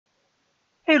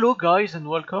Hello guys and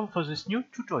welcome for this new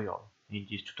tutorial. In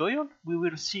this tutorial we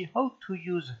will see how to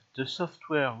use the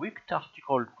software Wix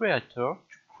Article Creator to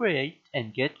create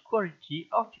and get quality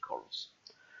articles.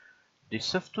 This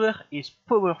software is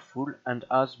powerful and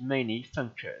has many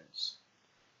functions.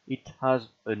 It has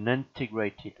an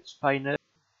integrated spinner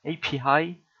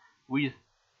API with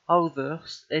other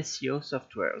SEO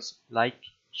softwares like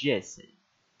GSA.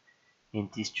 In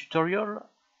this tutorial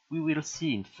we will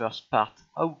see in first part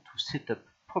how to set up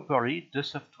properly the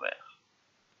software.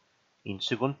 In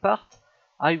second part,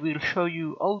 I will show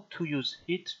you how to use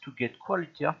it to get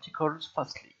quality articles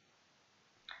fastly.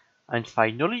 And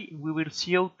finally, we will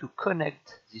see how to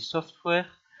connect the software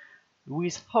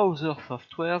with other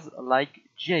softwares like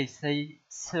GSA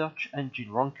Search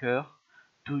Engine Ranker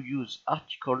to use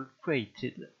articles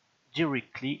created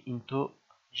directly into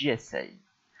GSA.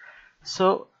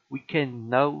 So we can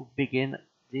now begin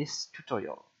this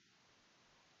tutorial.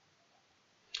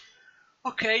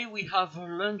 Okay, we have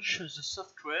launched the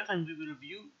software and we will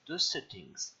view the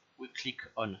settings. We click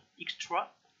on Extra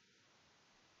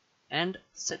and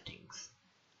Settings.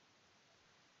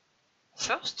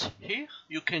 First, here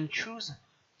you can choose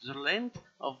the length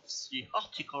of the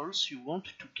articles you want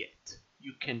to get.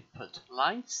 You can put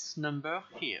lines number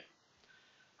here.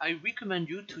 I recommend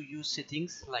you to use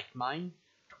settings like mine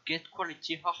to get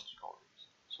quality articles.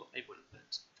 So I will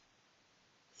put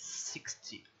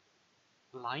 60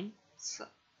 lines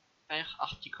per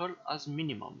article as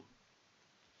minimum.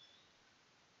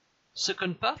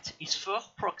 Second part is for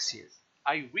proxies.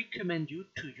 I recommend you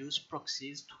to use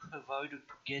proxies to avoid to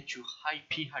get your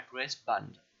IP address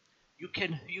banned. You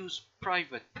can use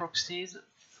private proxies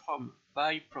from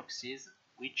Buy Proxies,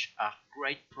 which are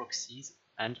great proxies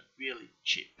and really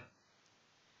cheap.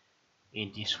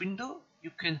 In this window, you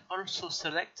can also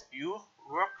select your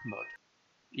work mode.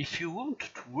 If you want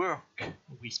to work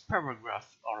with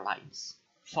paragraph or lines.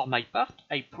 For my part,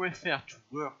 I prefer to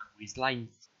work with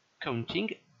lines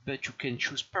counting, but you can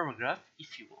choose paragraph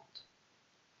if you want.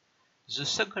 The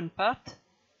second part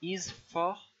is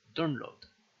for download.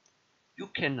 You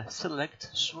can select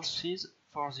sources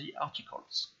for the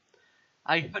articles.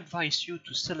 I advise you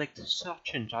to select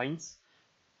search engines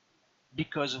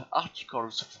because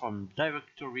articles from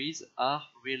directories are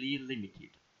really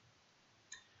limited.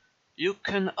 You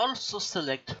can also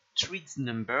select thread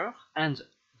number and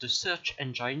the search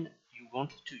engine you want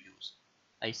to use.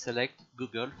 I select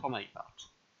Google for my part.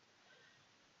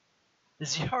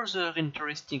 The other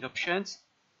interesting option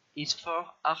is for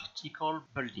article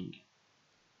building.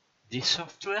 This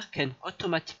software can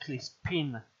automatically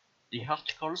spin the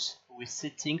articles with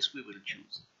settings we will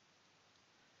choose.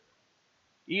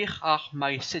 Here are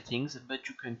my settings, but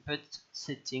you can put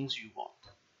settings you want.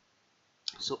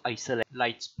 So I select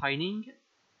light spinning,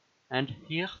 and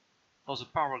here for the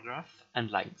paragraph and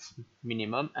lines,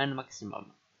 minimum and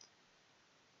maximum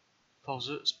for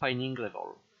the spinning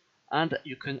level. And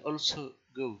you can also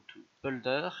go to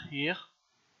Builder here,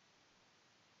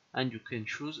 and you can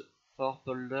choose for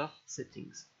Builder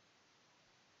settings.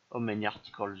 How many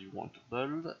articles you want to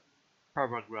build,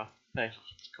 paragraph per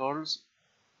articles,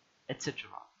 etc.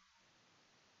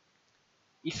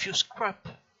 If you scrap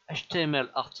HTML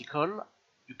article,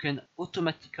 you can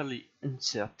automatically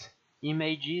insert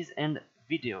images and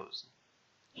videos.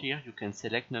 Here you can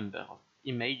select number of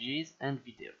images and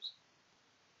videos.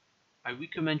 I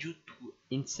recommend you to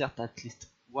insert at least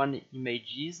one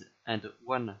images and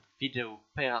one video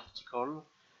per article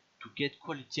to get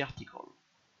quality article.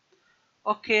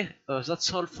 Okay,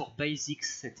 that's all for basic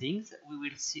settings. We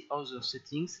will see other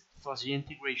settings for the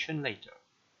integration later.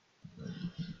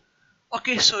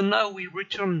 Okay, so now we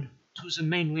return to the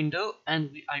main window and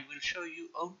I will show you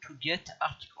how to get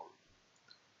article.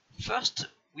 First,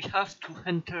 we have to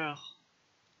enter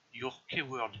your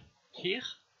keyword here.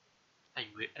 I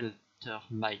will enter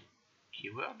my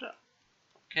keyword,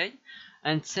 okay,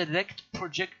 and select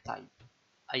project type.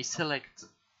 I select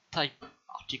type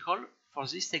article for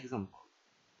this example.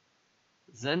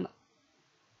 Then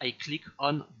I click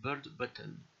on build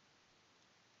button.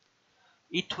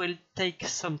 It will take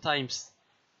some time.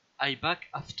 I back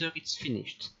after it's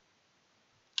finished.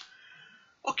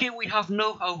 Okay, we have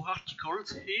now our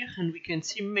articles here and we can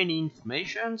see many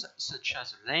informations such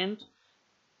as length,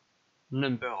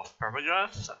 number of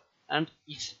paragraphs, and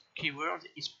if keyword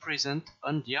is present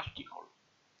on the article.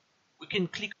 We can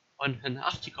click on an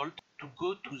article to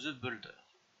go to the builder.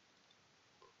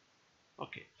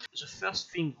 Okay, the first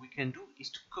thing we can do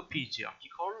is to copy the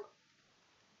article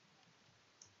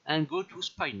and go to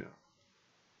Spinner.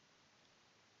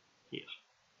 Here.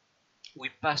 We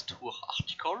paste our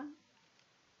article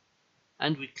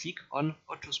and we click on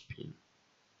Auto Spin.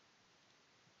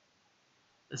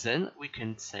 Then we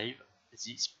can save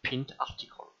this pinned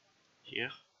article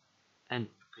here, and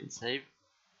you can save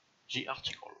the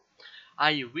article.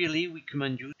 I really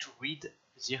recommend you to read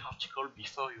the article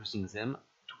before using them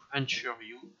to ensure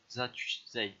you that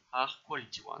they are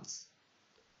quality ones.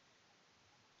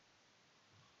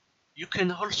 You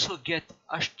can also get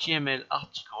HTML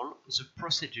article. The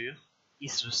procedure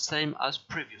is the same as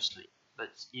previously, but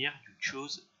here you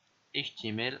choose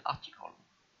HTML article.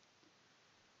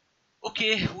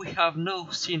 Okay, we have now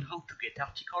seen how to get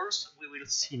articles. We will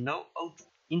see now how to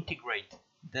integrate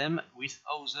them with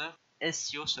other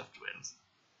SEO softwares.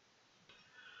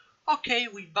 Okay,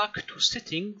 we back to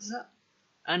settings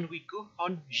and we go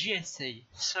on GSA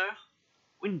Search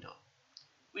window.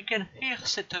 We can here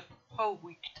set up how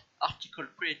Wix Article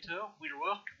Creator will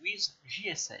work with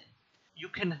GSA. You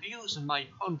can use my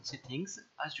own settings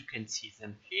as you can see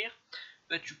them here,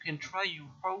 but you can try your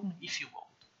own if you want.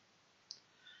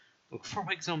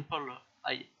 For example,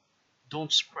 I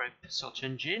don't scrape search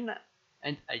engine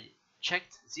and I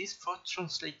checked this for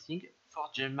translating for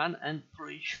German and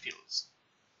Polish fields.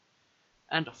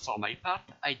 And for my part,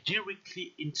 I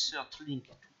directly insert link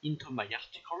into my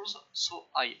articles, so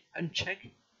I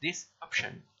uncheck this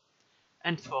option.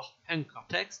 And for anchor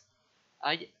text,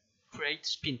 I create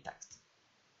spin text.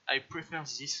 I prefer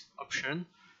this option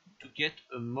to get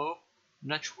a more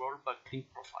natural backlink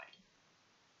profile.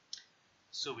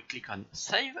 So we click on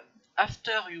Save.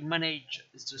 After you manage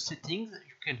the settings,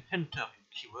 you can enter your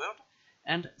keyword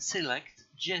and select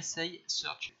GSA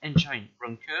Search Engine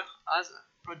Ranker as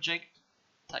project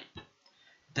type.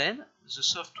 Then the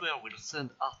software will send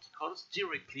articles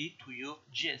directly to your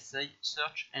GSA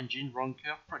Search Engine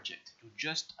Ranker project. You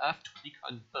just have to click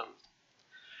on Build.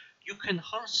 You can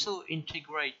also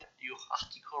integrate your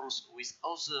articles with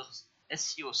other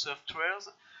SEO softwares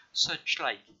such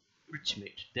like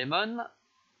Ultimate Daemon,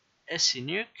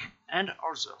 SENuke, and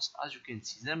others, as you can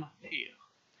see them here.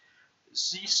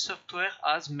 This software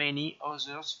has many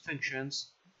other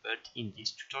functions, but in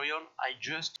this tutorial I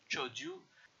just showed you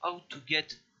how to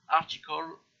get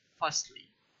article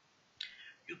fastly.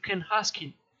 You can ask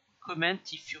in comment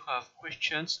if you have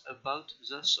questions about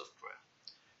the software.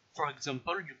 For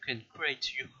example, you can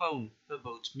create your own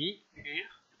About Me. Here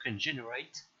you can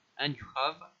generate and you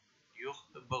have your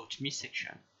About Me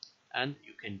section. And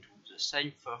you can do the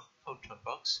same for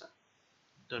Filterbox,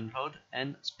 download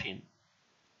and spin.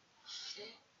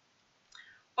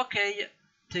 Okay,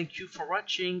 thank you for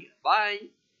watching. Bye!